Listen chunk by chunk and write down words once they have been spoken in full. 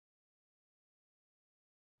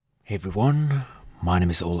Hey everyone, my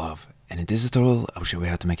name is Olav, and in this tutorial I'll show you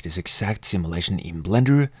how to make this exact simulation in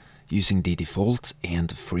Blender using the default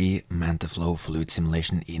and free MantaFlow fluid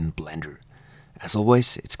simulation in Blender. As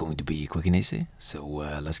always, it's going to be quick and easy, so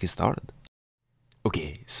let's get started.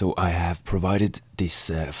 Okay, so I have provided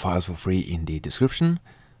this file for free in the description,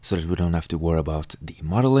 so that we don't have to worry about the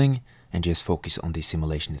modeling and just focus on the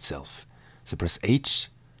simulation itself. So press H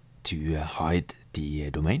to hide the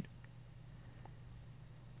domain.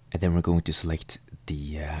 And then we're going to select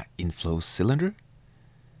the inflow cylinder.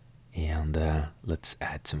 And let's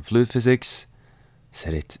add some fluid physics,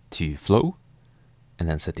 set it to flow, and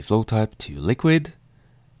then set the flow type to liquid,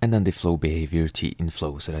 and then the flow behavior to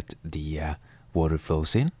inflow so that the water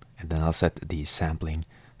flows in. And then I'll set the sampling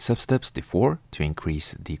substeps to 4 to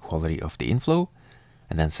increase the quality of the inflow,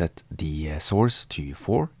 and then set the source to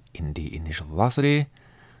 4 in the initial velocity,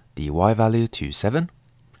 the y value to 7,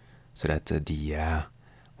 so that the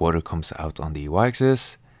water comes out on the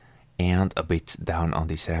y-axis, and a bit down on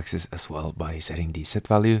the z-axis as well by setting the set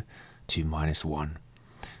value to -1.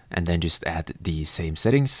 And then just add the same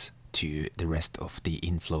settings to the rest of the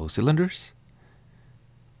inflow cylinders.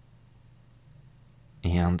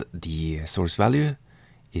 And the source value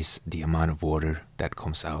is the amount of water that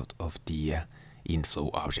comes out of the inflow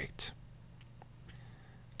object.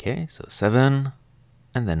 Okay, so 7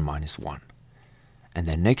 and then -1. And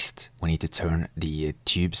then next, we need to turn the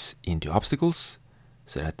tubes into obstacles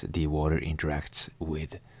so that the water interacts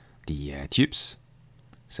with the tubes.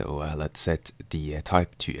 So let's set the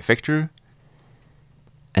type to effector,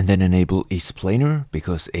 and then enable isPlanar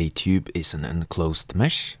because a tube is an enclosed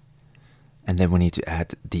mesh. And then we need to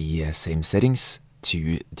add the same settings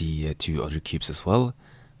to the two other cubes as well.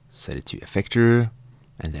 Set it to effector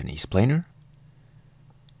and then isPlanar.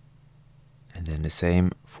 And then the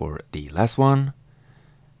same for the last one.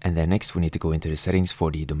 And then next we need to go into the settings for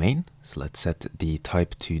the domain. So let's set the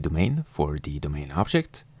type to domain for the domain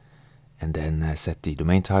object. And then set the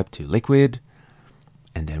domain type to liquid.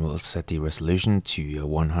 And then we'll set the resolution to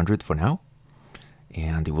 100 for now.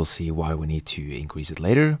 And we'll see why we need to increase it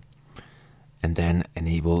later. And then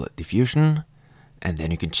enable diffusion. And then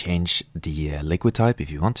you can change the liquid type if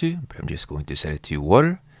you want to. But I'm just going to set it to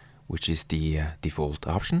water, which is the default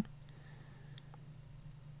option.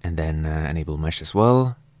 And then enable mesh as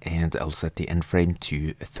well. And I'll set the end frame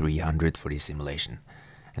to 300 for the simulation.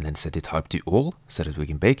 And then set the type to all so that we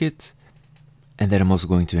can bake it. And then I'm also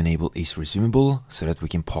going to enable isResumable so that we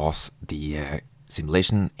can pause the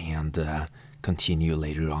simulation and continue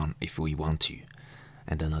later on if we want to.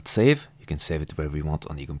 And then let's save. You can save it wherever you want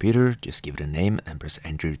on the computer. Just give it a name and press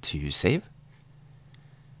enter to save.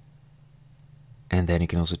 And then you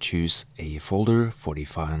can also choose a folder for the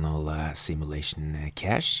final simulation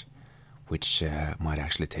cache, which might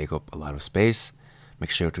actually take up a lot of space.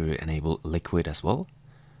 Make sure to enable liquid as well,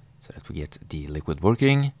 so that we get the liquid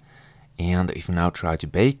working. And if you now try to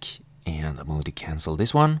bake, and I'm going to cancel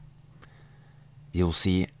this one, you'll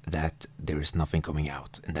see that there is nothing coming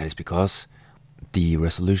out. And that is because the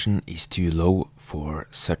resolution is too low for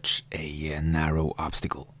such a narrow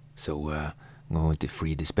obstacle. So I'm going to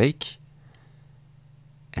free this bake,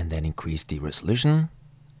 and then increase the resolution.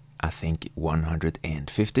 I think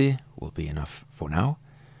 150 will be enough for now.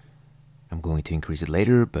 I'm going to increase it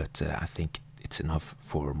later, but I think it's enough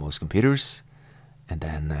for most computers. And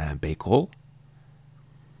then bake all.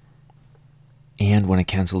 And when I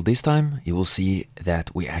cancel this time, you will see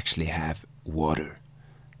that we actually have water.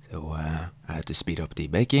 So I have to speed up the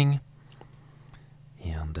baking.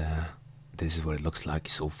 And this is what it looks like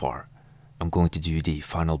so far. I'm going to do the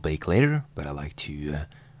final bake later, but I like to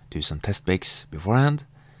do some test bakes beforehand.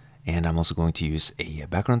 And I'm also going to use a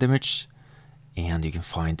background image, and you can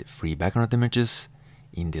find free background images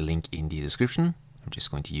in the link in the description. I'm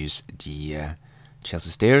just going to use the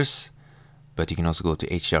Chelsea Stairs, but you can also go to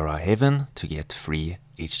HDRI Haven to get free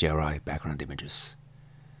HDRI background images.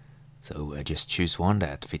 So just choose one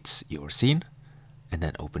that fits your scene, and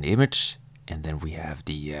then open the image, and then we have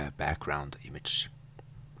the background image.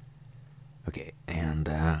 Okay, and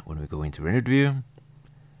when we go into rendered view,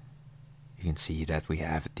 you can see that we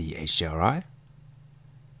have the HDRI.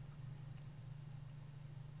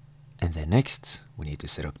 And then next, we need to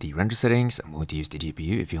set up the render settings. I'm going to use the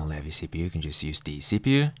GPU. If you only have a CPU, you can just use the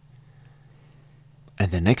CPU. And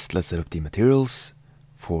then next, let's set up the materials.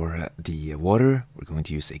 For the water, we're going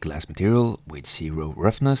to use a glass material with 0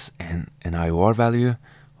 roughness and an IOR value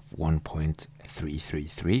of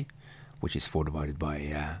 1.333, which is 4 divided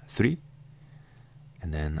by 3.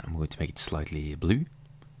 And then I'm going to make it slightly blue.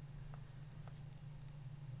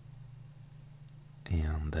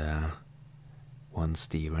 And once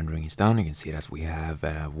the rendering is done, you can see that we have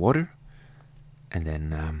water, and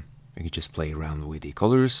then you can just play around with the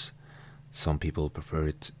colors. Some people prefer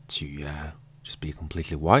it to just be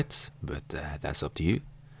completely white, but that's up to you.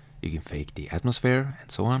 You can fake the atmosphere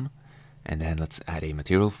and so on. And then let's add a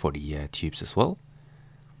material for the tubes as well.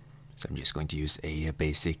 So I'm just going to use a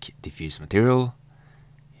basic diffuse material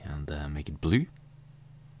and make it blue.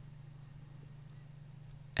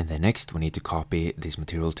 And then next we need to copy this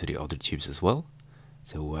material to the other tubes as well.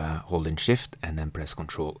 So hold in Shift and then press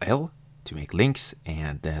Ctrl L to make links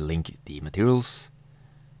and link the materials.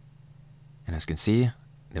 And as you can see,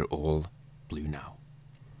 they're all blue now.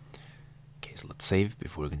 Okay, so let's save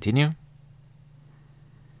before we continue.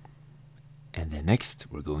 And then next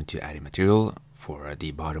we're going to add a material for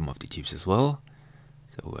the bottom of the tubes as well.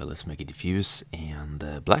 So let's make it diffuse and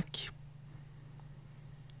black.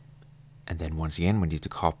 And then once again we need to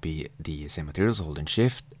copy the same materials, hold in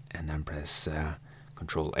Shift and then press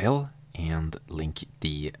Ctrl L and link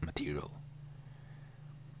the material.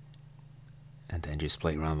 And then just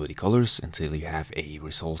play around with the colors until you have a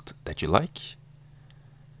result that you like.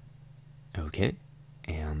 Okay,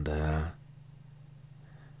 and I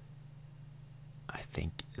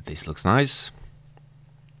think this looks nice.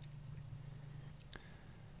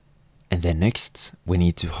 And then next we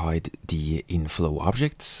need to hide the inflow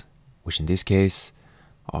objects, which in this case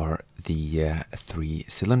are the 3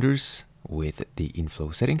 cylinders with the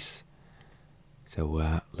inflow settings.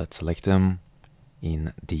 So let's select them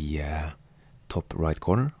in the top right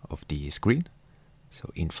corner of the screen.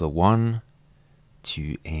 So inflow 1,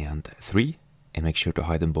 2 and 3, and make sure to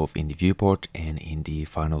hide them both in the viewport and in the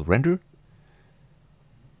final render.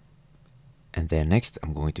 And then next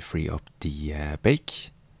I'm going to free up the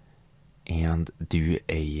bake and do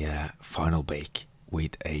a final bake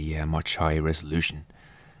with a much higher resolution.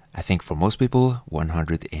 I think for most people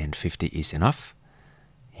 150 is enough,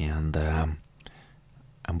 and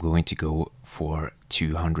I'm going to go for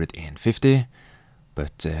 250,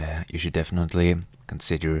 but you should definitely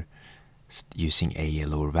consider using a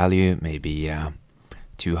lower value, maybe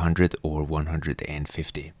 200 or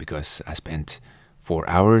 150, because I spent 4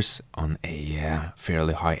 hours on a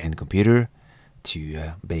fairly high-end computer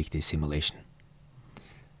to bake this simulation.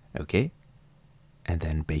 Okay, and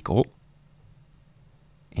then bake all.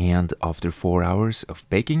 And after 4 hours of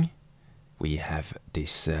baking, we have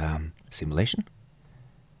this simulation.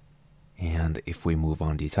 And if we move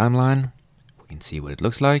on the timeline, we can see what it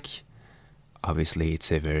looks like. Obviously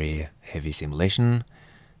it's a very heavy simulation,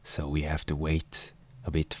 so we have to wait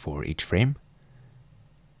a bit for each frame.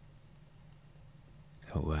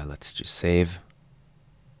 So let's just save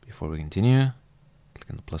before we continue. Click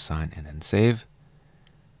on the plus sign and then save.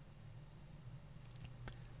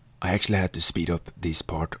 I actually had to speed up this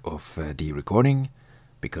part of the recording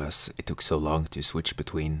because it took so long to switch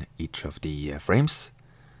between each of the frames.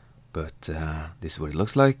 But this is what it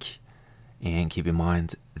looks like. And keep in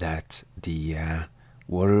mind that the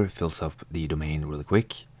water fills up the domain really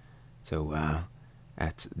quick. So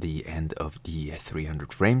at the end of the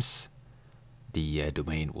 300 frames, the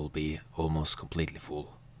domain will be almost completely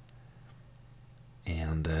full.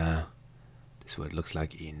 And this is what it looks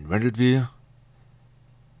like in rendered view.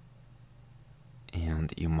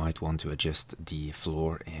 And you might want to adjust the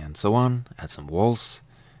floor and so on, add some walls,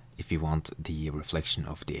 if you want the reflection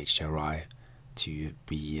of the HDRI to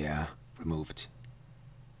be removed.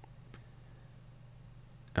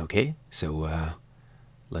 Okay, so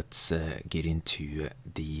let's get into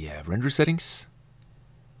the render settings.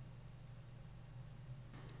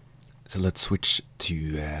 So let's switch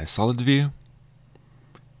to solid view,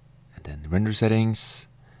 and then render settings,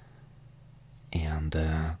 and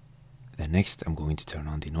then next I'm going to turn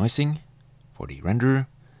on the noising for the render.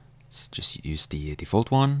 Let's just use the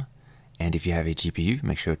default one. And if you have a GPU,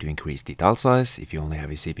 make sure to increase the tile size. If you only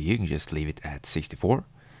have a CPU, you can just leave it at 64,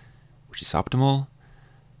 which is optimal.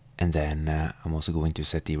 And then I'm also going to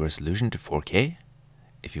set the resolution to 4K.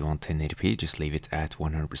 If you want 1080p, just leave it at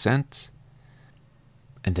 100%.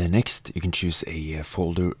 And then next, you can choose a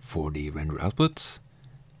folder for the render output.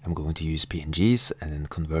 I'm going to use PNGs and then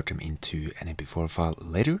convert them into an MP4 file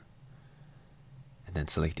later. And then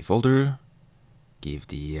select the folder, give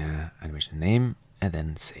the animation name, and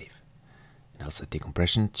then save. And I'll set the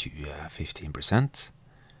compression to 15%.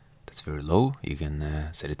 That's very low. You can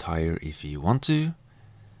set it higher if you want to.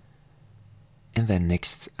 And then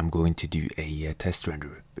next I'm going to do a test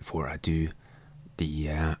render before I do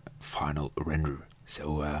the final render.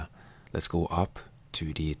 So let's go up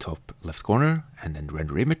to the top left corner and then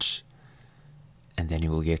render image. And then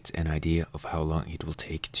you will get an idea of how long it will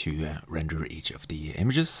take to render each of the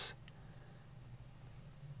images.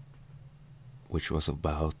 which was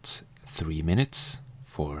about 3 minutes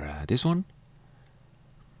for this one.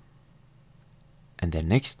 And then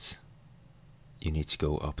next, you need to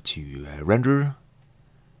go up to render,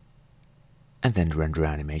 and then render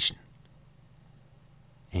animation.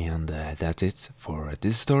 And that's it for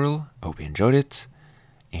this tutorial. I hope you enjoyed it,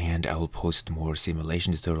 and I will post more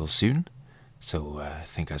simulation tutorials soon. So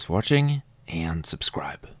thank you guys for watching, and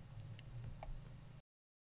subscribe.